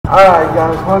Alright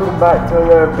guys, welcome back to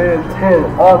another Ben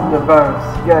 10 Omniverse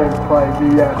gameplay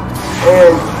video.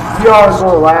 And you all are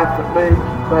going to laugh at me,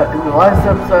 but in the last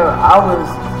episode I was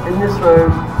in this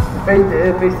room defeating the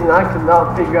enemies and I could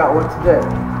not figure out what to do.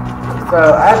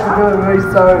 So after doing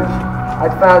research, I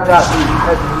found out that you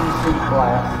had to use heat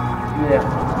glass. Yeah.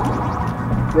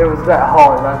 It was that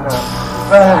hard, I know.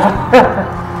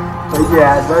 But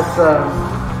yeah,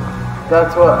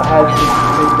 that's what had to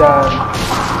be done.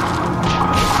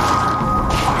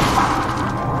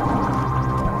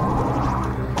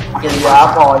 So yeah,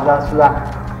 I apologize for that.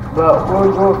 But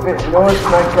we're going to in order to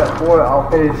make up for it, I'll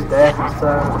finish the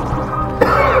episode.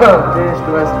 Finish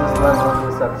the rest of this level in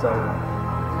this episode.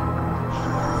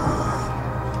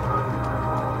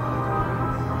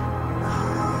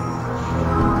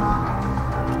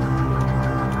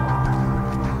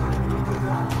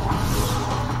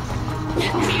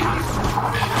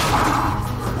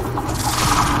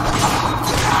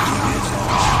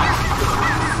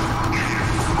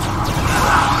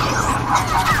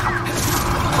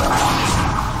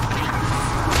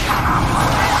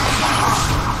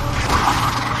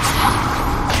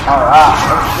 Alright,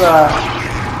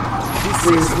 let's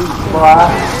see if we fly.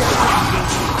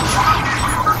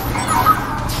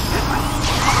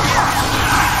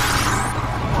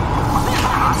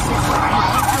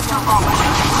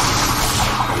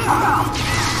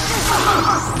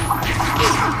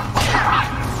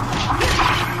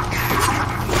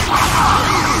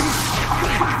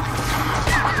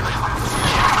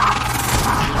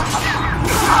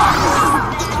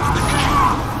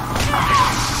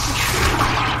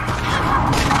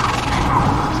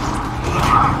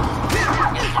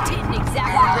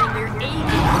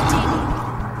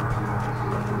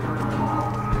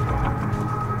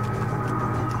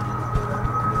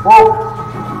 Whoa!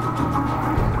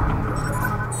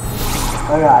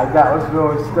 Okay, that was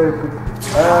really stupid.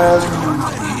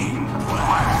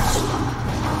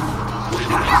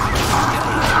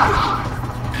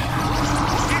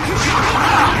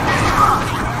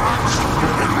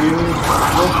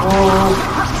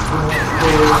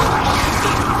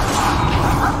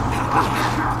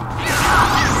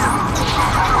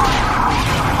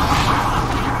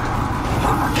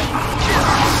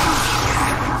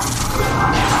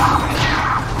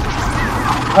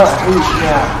 Heat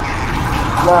now.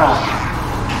 Nah.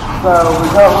 So we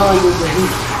don't really need the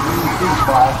heat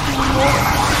flash anymore.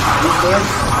 You good?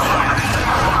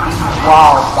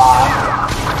 Wildfire.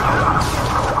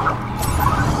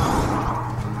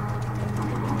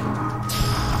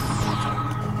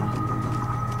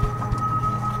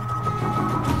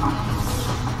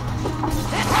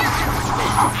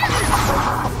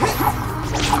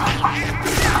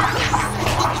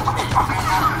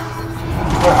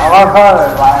 I've heard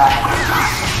it like that.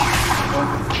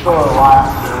 Sort of like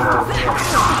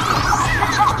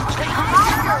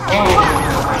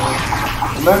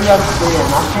maybe that's the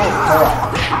end. I can't tell.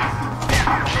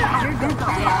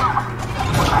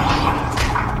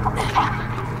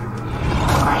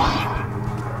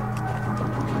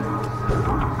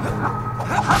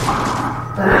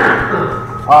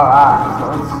 Alright, so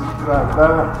let's grab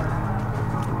that.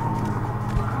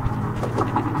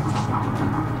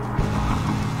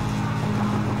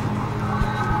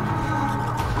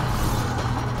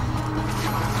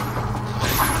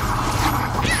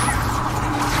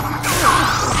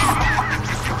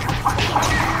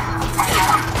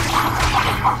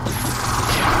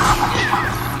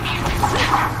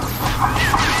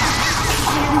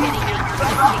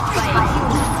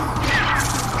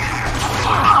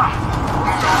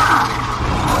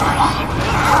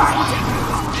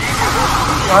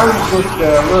 I'm just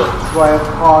looks like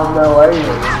on no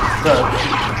aliens, so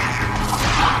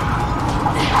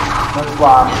that's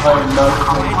why I'm playing most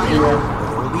of it here.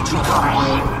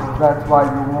 That's why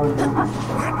you're wondering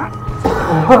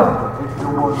if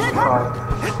you're wondering.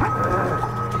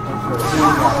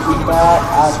 Okay, back,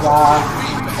 I got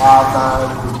wild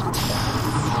knives.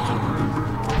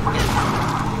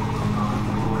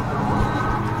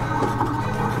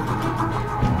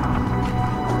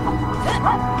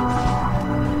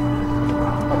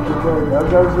 There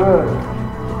goes good.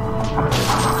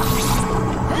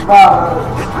 Alright,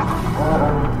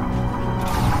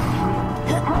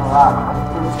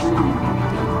 let's proceed.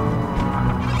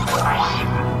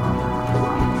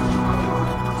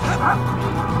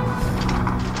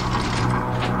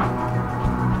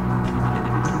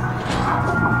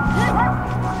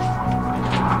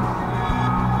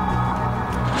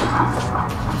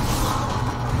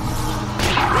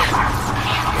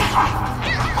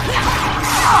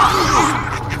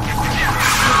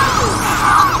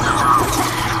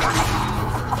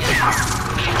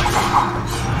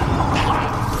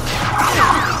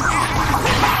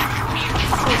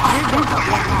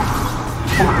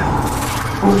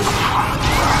 Really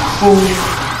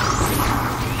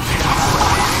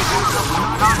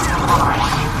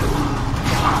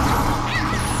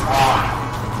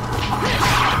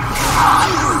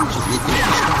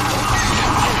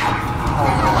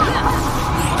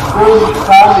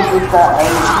trying to get that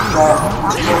ace that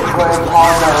you're playing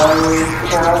on that area.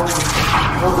 It's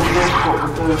really difficult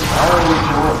with those areas.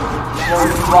 So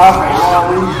you block it a lot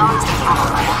easier.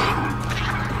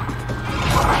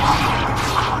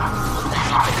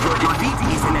 Your defeat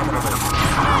is inevitable.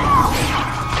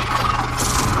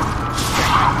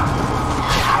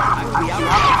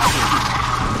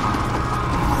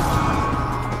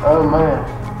 Oh man.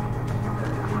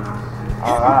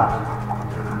 Alright.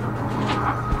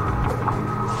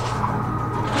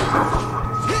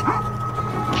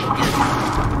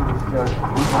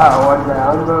 Power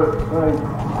down, no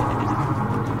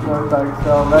thanks,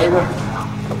 elevator.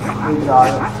 We got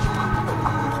it.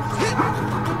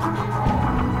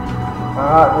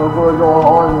 Alright, we're going to go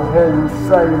on ahead and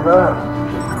save up.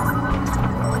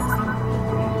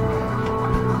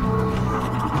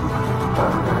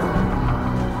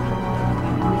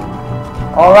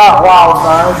 Alright, wild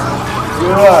man.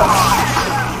 You're up.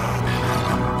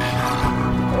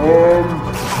 And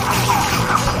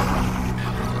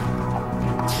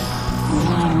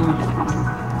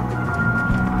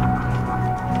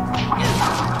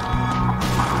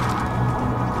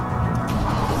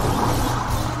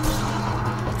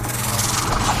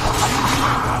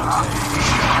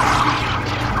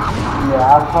yeah, I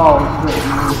probably shouldn't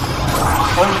use.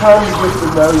 Sometimes you get the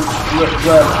nose flip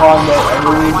red on that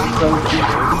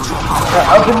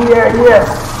up in the air, yes!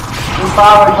 We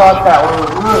finally got that one.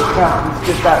 Look, let's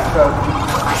get that trophy.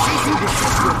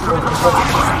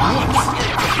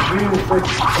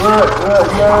 Look,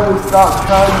 no, stop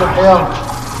trying to help.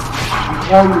 I'm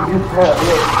trying to get that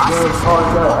red on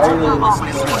that alien.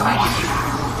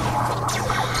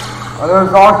 Oh,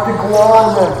 there's Arctic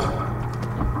Wanda.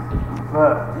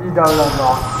 But you don't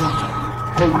unlock it.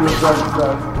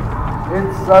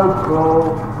 It's so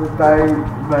cool that they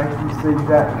make you see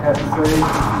that cutscene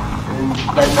and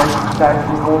they make you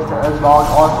actually want to unlock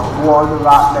Arctic Wanda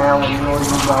right now when you're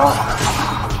not.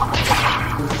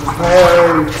 It's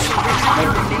very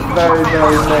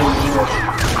amazing.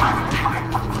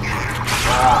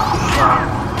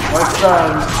 Let's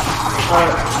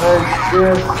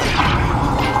this.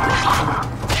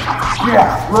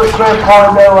 Yeah, look, Grandpa,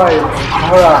 no aliens.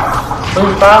 Alright. We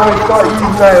finally start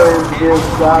using aliens again,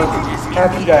 guys.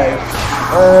 Happy day.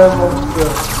 Let's go.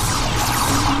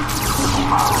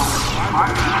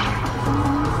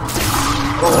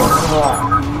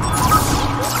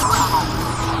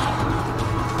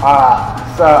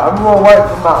 Alright, so I'm gonna wait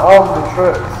for my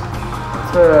Omniverse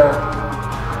to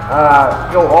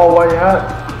go all the way up.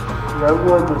 And I'm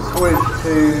going to switch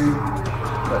to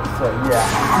let's say,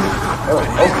 yeah. Oh,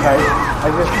 okay. I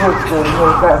just switched to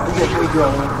real fast to get me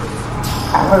going.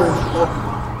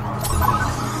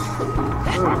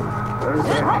 There's a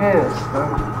canister.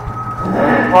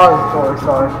 Repository,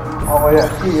 sorry. All the way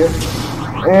up here.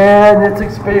 And it's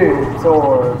experience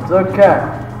orbs. Okay.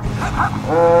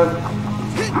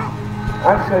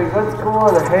 Actually, let's go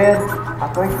on ahead. I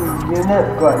think we can get an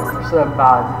upgrade for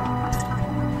somebody.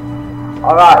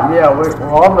 Alright, yeah, we're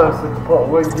almost at the point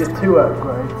where we can get 2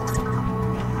 upgrades.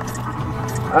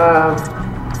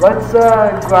 Let's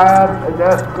grab an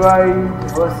upgrade.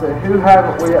 Let's see, who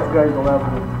haven't we upgraded to level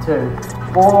 2?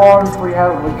 Forearms we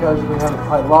haven't because we haven't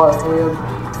played a lot of him.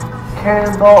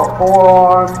 Cannonball,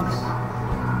 forearms,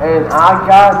 and I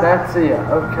got that's it.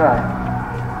 Okay.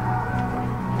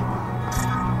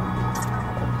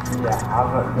 Yeah,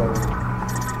 I've upgraded.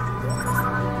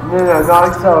 No, not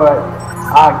accelerate.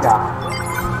 I got it.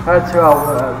 That's who I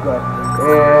want to upgrade.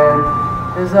 And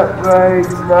his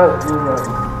upgrades, no.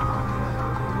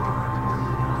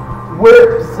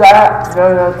 Whip zap, no,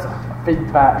 that's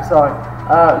feedback, sorry.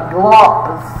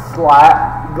 Glop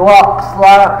slap,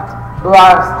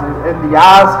 blasted, and the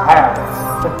eyes have it.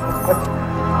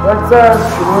 Let's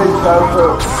switch over.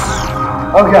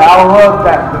 Okay, I love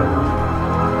that move.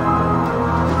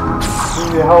 Let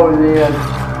me hold it in.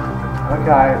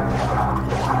 Okay.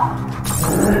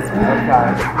 Okay,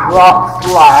 block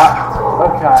slapped.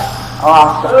 Okay, I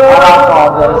like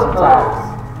all those attacks.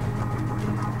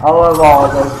 I love all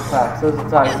of those attacks. Those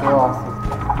attacks are awesome.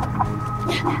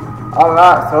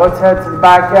 Alright, so let's head to the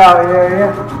back alley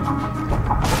area.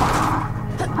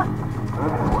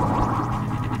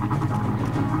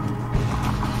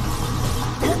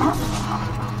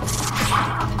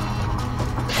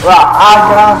 Right, I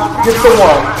got get the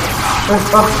one.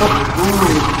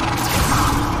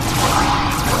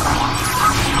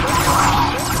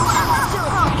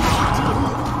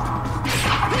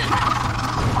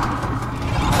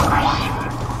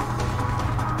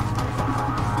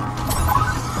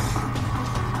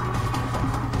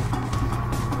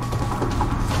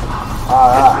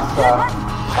 Alright, so.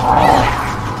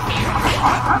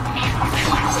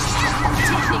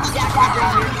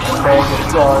 Man,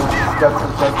 it's going. That's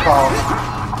what they call.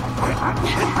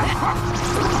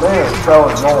 Man, it's so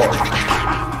annoying.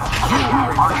 You are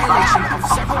in violation of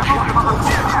several protocols.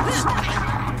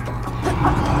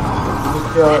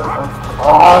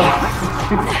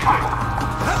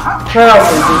 Tell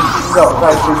me you don't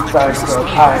think these things are a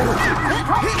pain.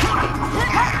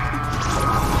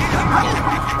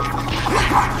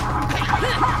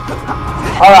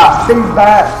 Alright,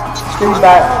 feedback.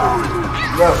 Feedback.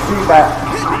 No, feedback.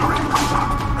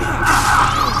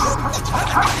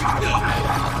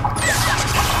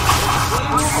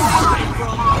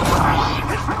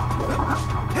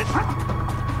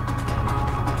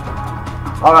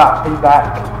 Alright, feedback.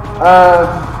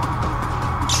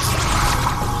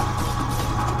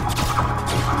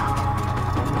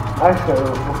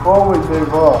 Actually, before we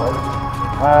move on,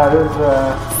 there's a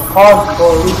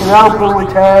possible we can open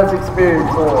which has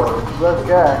experience orbs. Let's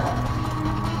go.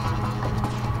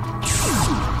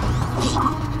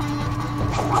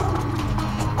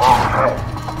 Okay.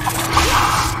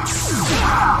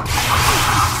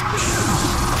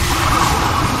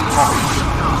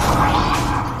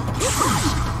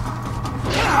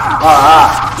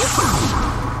 Alright.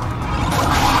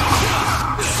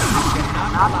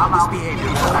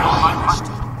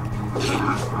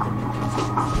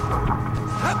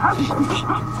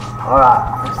 Alright,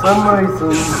 for some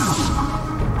reason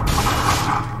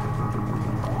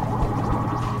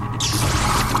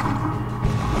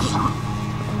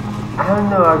I have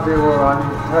no idea where I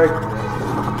need to take this.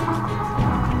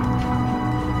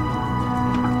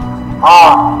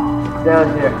 Ah, down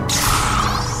here.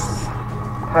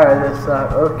 Pair this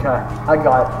up. Okay, I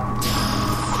got it.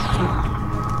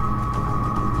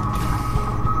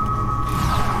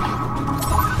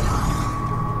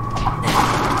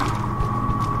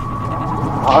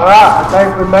 Alright, I think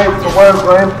we made it to where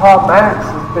Grandpa Max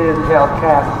is being held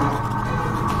captive.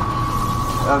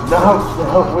 No,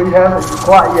 we haven't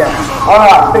quite yet.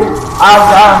 Alright, I'll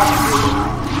die.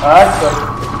 Alright, so.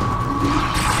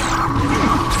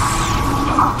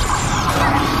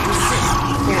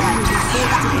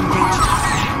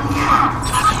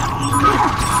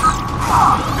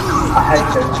 I hate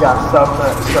those guys so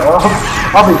much, so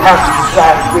I'll be happy to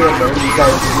die again for any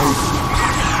days of the week.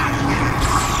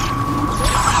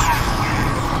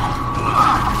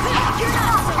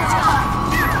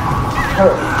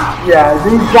 Yeah,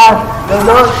 these guys, they're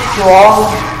not strong,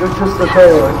 they're just a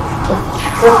villain.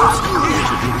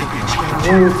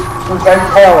 They're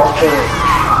talented.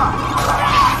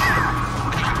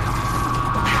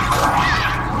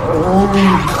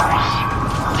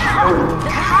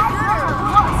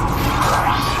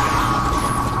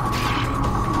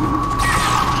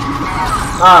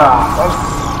 Alright, let's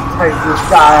take this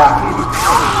guy out.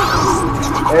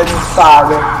 And the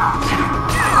spider.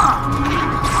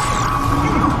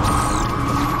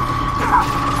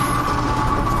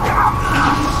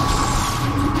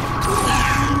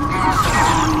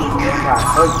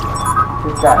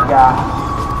 Get that guy.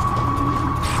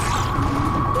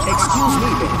 Excuse me,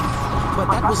 Ben, but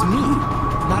that was me,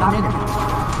 not an enemy.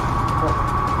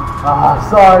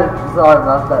 Sorry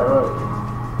about that.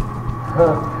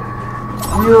 Look.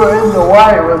 You were in the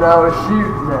way when I was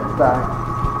shooting that thing.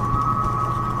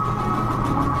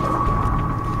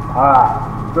 Alright,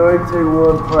 3, 2,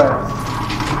 1, press.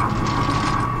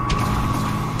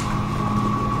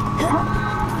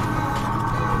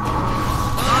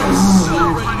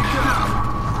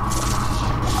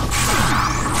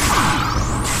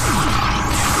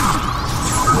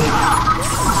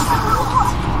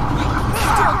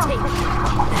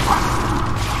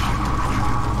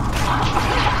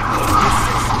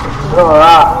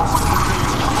 Alright.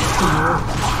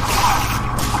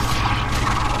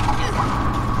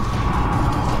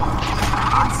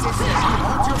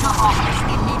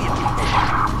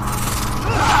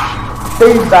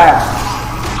 Feedback.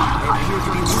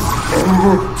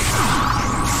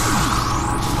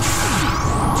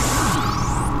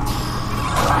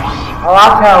 I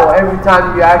like how every time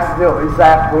you accidentally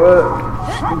zap Rook,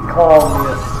 he calls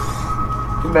me.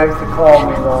 He makes the call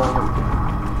me on it.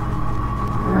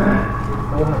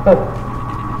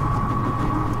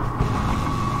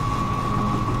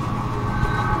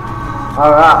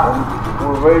 Alright,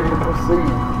 we're ready to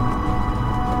proceed.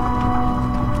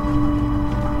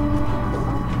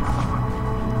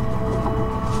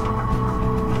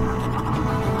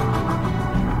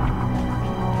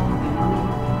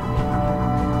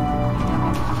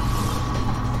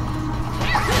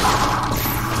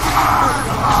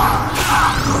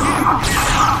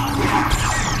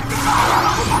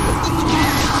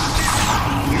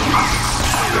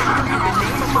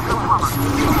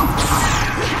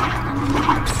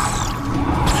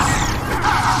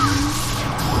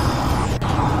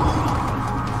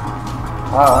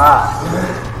 Alright.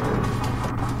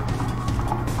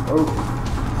 Oh.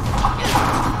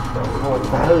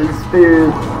 The Holy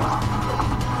Spirit.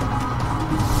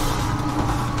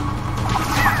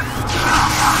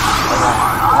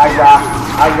 I got.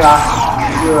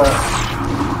 Yeah.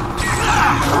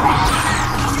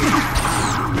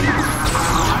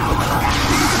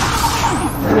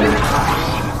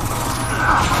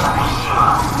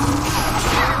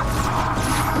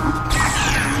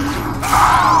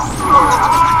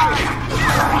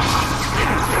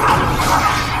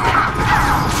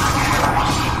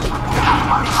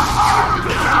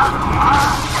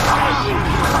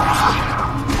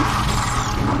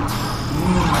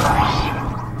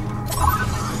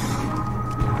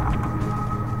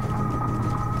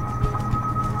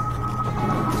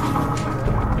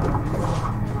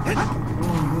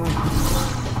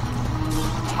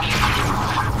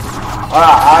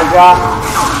 Alright, I got.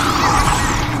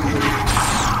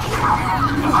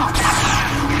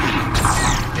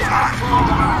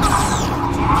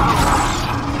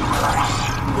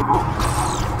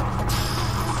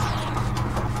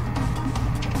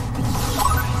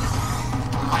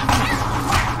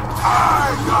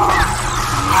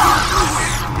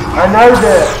 I know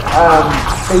that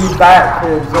feedback to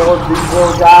absorb these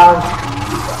little guys.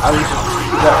 I just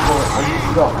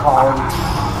got called.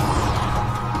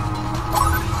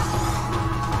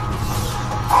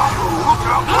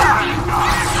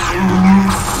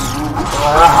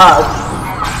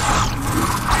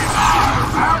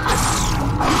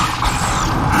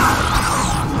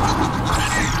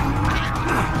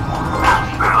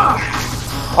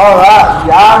 Alright,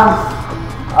 guys.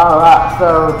 Alright, so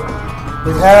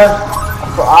we have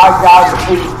for our guy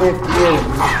defeat 50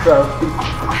 enemies, so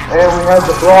and we have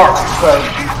the block trophy.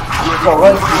 So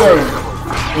let's see.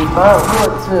 We might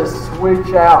want to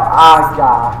switch out our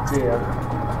guy here.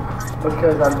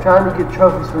 Because I'm trying to get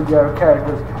trophies for the other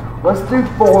characters. Let's do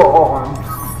 4 arms.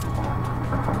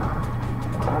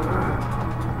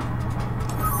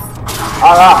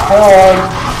 Alright, 4 arms.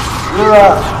 You're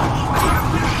up.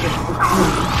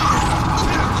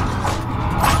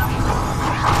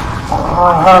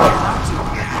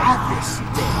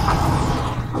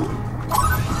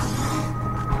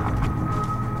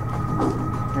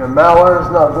 Your malware's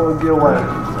not going to get away.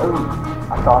 Ooh,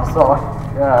 I thought I saw it.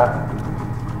 Yeah.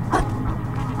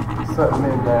 Something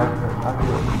in there. I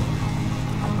did.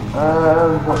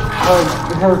 What's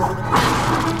because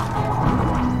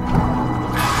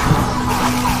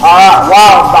alright,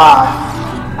 wildfire.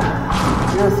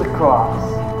 Here's the cross.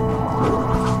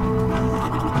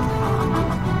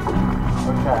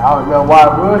 Okay, I don't know why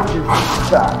Rush is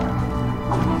shot.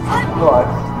 But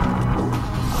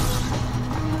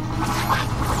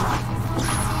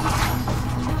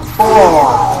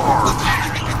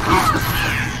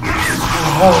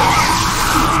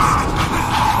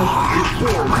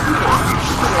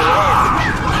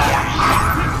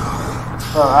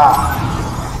alright,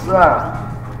 so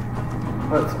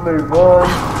let's move on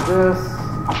to this.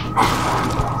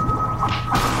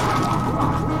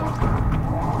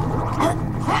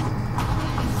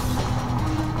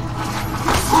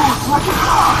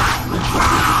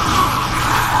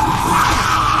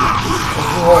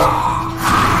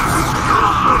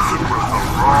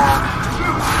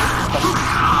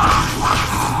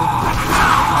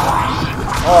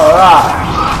 Alright.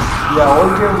 Yeah,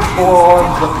 we'll give him 4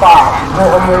 arms to fight. I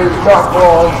mean, not 4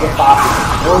 arms to fight.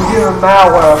 We'll give him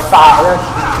malware a fight. That's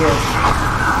the kid.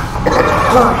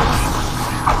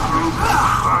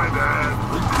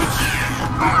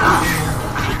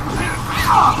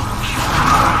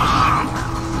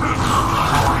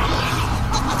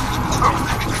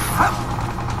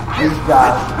 These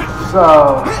guys. So.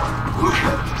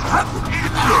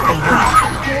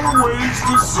 4 ways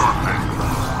to something.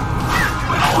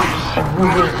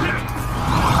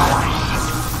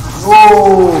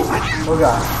 Whoa! Oh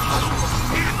god.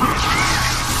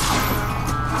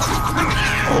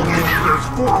 There's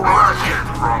 4 where I came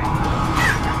from.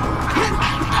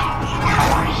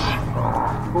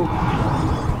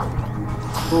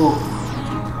 Ooh.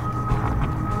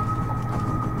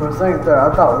 For a second there, I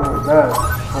thought we were done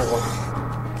before.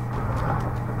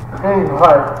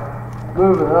 Anyway,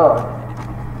 moving on.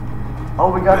 Oh,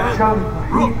 we got to show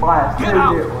heat blast too,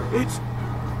 didn't we?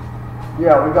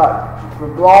 Yeah, we got for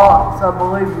blocks, I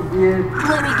believe we did.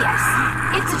 Let me guess.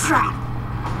 It's a trap.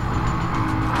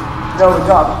 No, we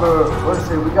got for, let's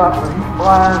see, we got for heat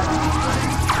blast.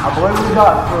 I believe we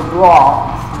got for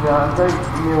blocks. Yeah, I think,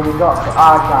 we got for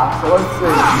eye guy. So let's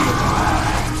see.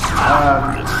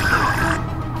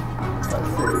 Let's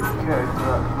see, character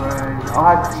upgrade. I'll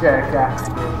have to check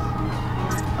after this.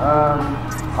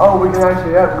 Oh, we can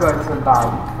actually upgrade somebody.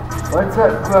 Let's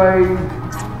upgrade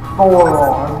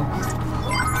forearms.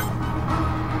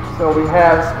 So we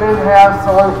have Spin Half,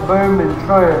 Sonic Boom, and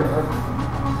Trim.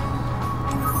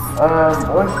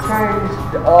 Let's change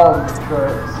the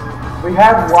tricks. We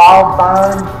have Wild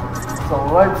Bind, so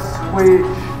let's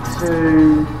switch to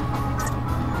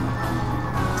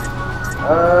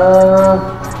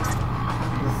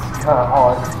this is kind of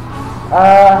hard.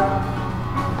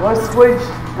 Let's switch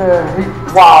to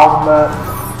Wild Nut.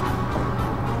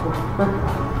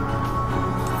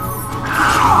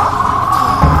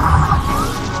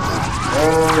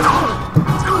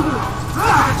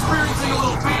 Experiencing a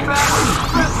little feedback.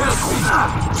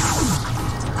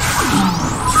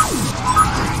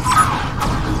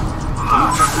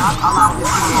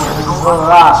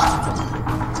 Alright.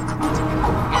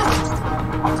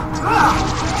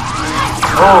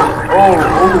 Oh,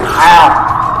 ow.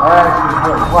 That actually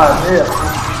hurt quite a bit.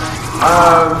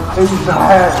 He's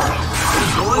back.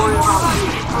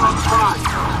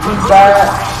 He's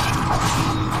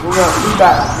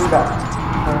back. He's back.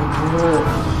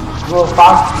 A little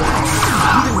faster.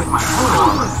 Even with my full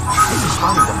armor, this is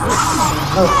starting to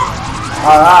hurt.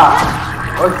 Alright.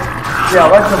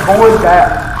 Let's avoid that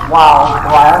wild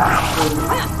blast.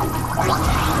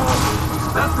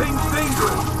 That thing's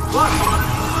dangerous. What?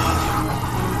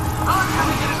 I'm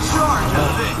gonna get in charge of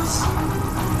this.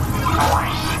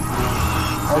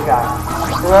 Okay.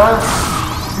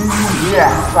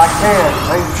 Yes, I can.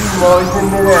 I see Lloyd's in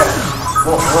midair.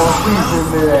 Well, he's in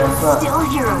midair. Still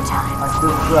hero time. Like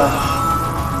this,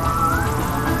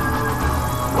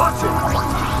 Watch it.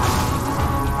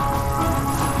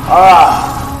 Alright.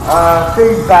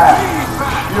 Feedback.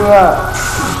 You're up.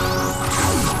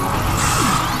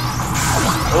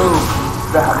 Oh,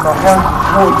 my hand is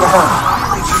going down.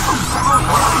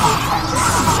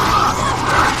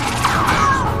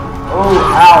 Oh,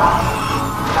 ouch.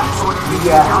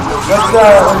 Yeah,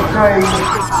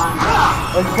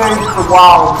 let's change the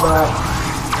wild man.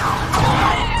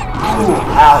 Ooh,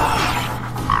 ouch.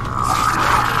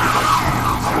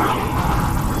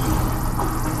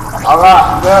 Alright,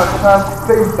 now it's time for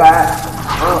feedback.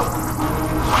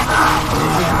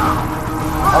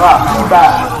 Alright,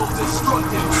 feedback.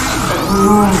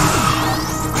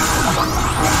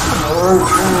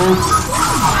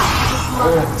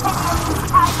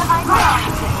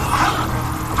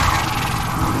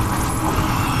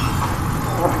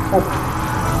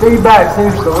 Feedback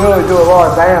seems to really do a lot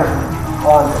of damage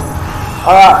on it.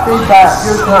 Alright, feedback,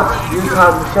 your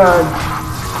time to shine.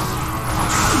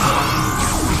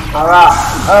 Alright,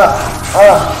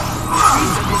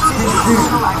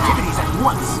 activities at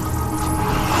once.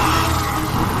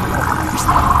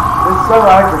 it's so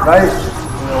aggravating,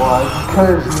 you know, like,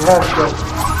 because you have to.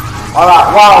 Alright,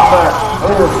 wild man.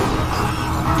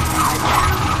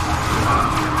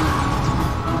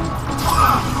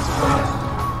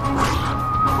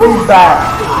 Feedback.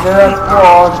 No, that's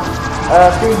wrong.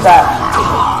 Feedback.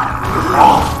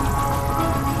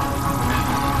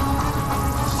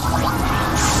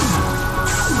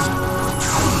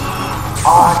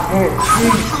 Oh, I can't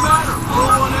shoot.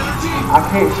 I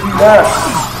can't shoot up.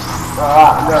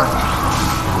 Alright, no.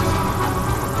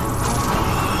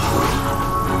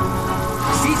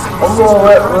 I'm gonna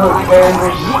let little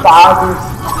candles, spiders,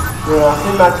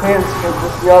 see my chance because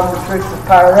this young tricks is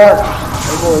tired up.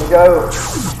 I'm gonna go.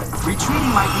 Retreating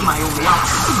might be my only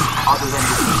option, other than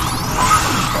defeat.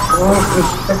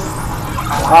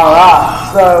 Alright,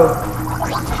 so.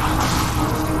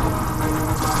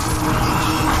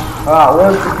 Alright,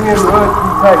 once again, Rook, you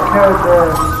take care of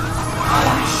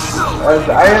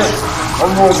the ants. I'm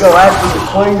gonna go after the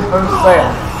queen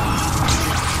herself.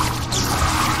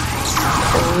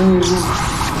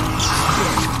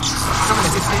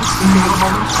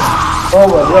 Oh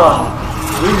my god,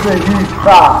 these are huge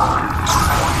fire.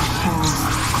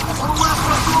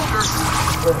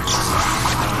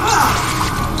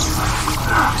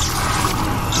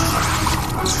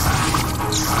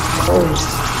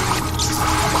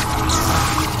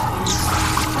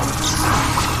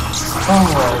 Oh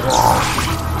my god.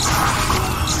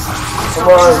 Come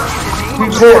on,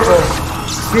 keep hitting.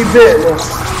 Keep hitting.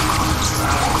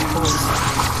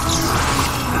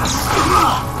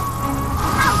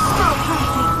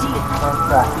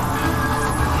 Okay.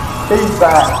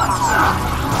 Feedback.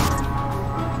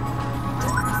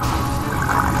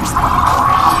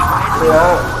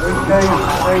 Yeah, we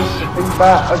changed the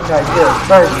feedback. Okay, good.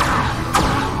 Thank you.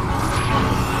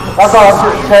 I thought I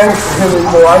shouldn't change to him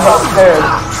anymore. I got scared.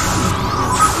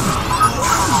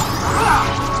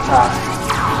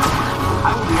 I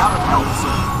will be out of help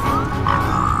soon.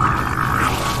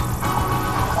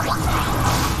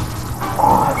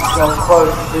 Oh, so close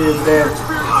to being dead.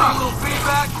 Experiencing a little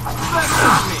feedback? That's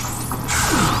not me.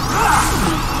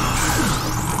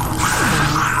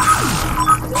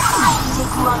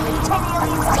 Take you on the 10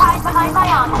 aliens tied behind my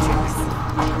Omniverse.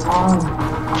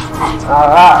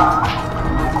 Alright.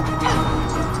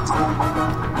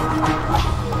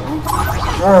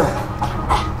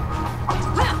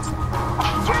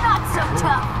 You're not so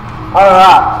tough.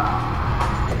 Alright.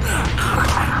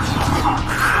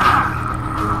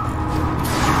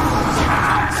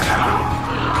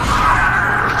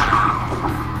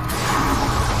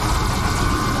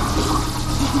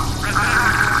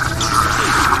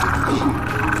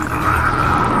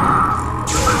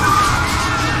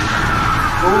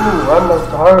 Ooh, that must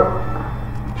hurt.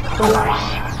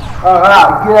 Alright,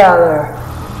 get out of there.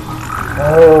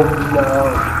 Oh no.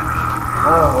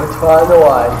 Oh, it's flying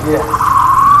away, yes.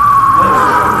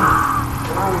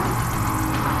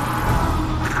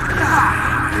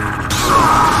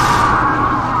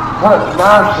 Hunt,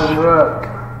 nice and rook.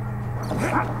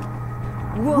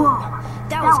 Whoa,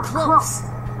 that was close.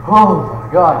 Oh my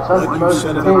gosh, that's the What you most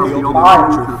said about the intense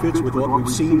alternate fight. future fits with what we've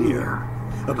seen here.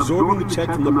 Absorbing the tech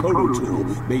from the proto tool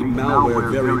made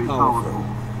malware very powerful.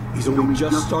 He's only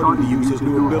just starting to use his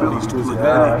new abilities to his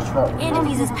advantage.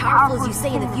 Enemies as powerful as you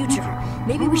say in the future.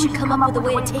 Maybe we should come up with a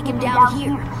way to take him down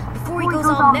here, before he goes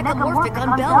all mechamorphic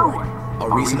on Bellwood.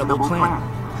 A reasonable plan.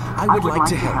 I would like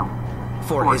to help.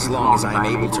 For as long as I'm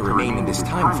able to remain in this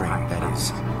time frame, that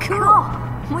is.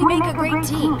 Cool. We make a great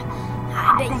team.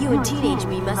 I bet you and Teenage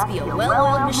Me must be a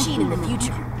well-oiled machine in the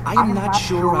future. I am not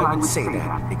sure I would say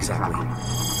that exactly.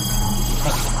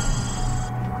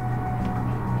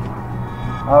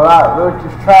 Alright, we're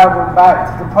just traveling back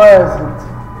to the present.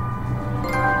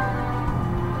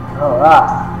 Alright.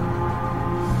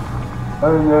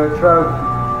 And the trophy.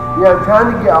 Yeah, I'm trying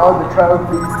to get all the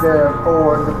trophies there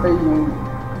for defeating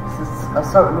a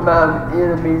certain amount of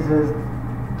enemies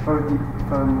from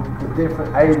the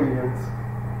different aliens.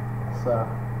 So.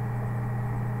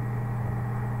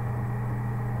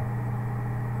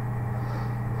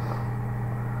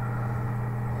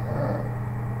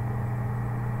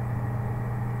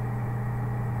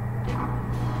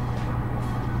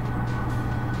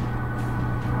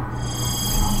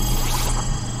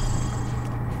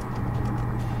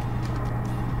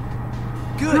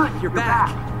 Good, you're back.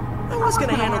 I was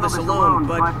gonna handle this alone,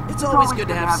 but it's always good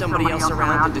to have somebody else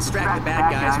around to distract the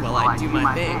bad guys while I do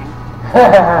my thing.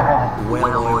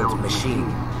 Well-oiled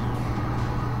machine.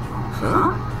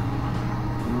 Huh?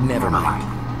 Never mind.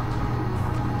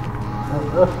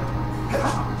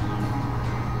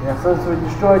 Yeah, since we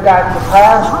destroyed that in the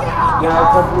past, now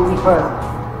it's something in the present.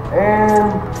 And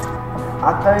I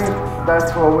think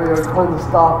that's where we are going to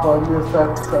stop on this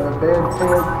episode of Ben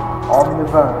 10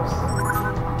 Omniverse.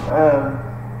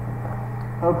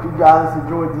 Hope you guys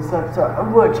enjoyed this episode.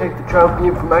 I'm going to check the trophy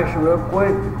information real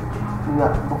quick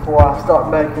before I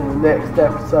start making the next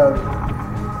episode.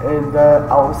 And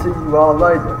I will see you all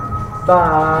later.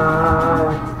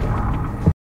 Bye.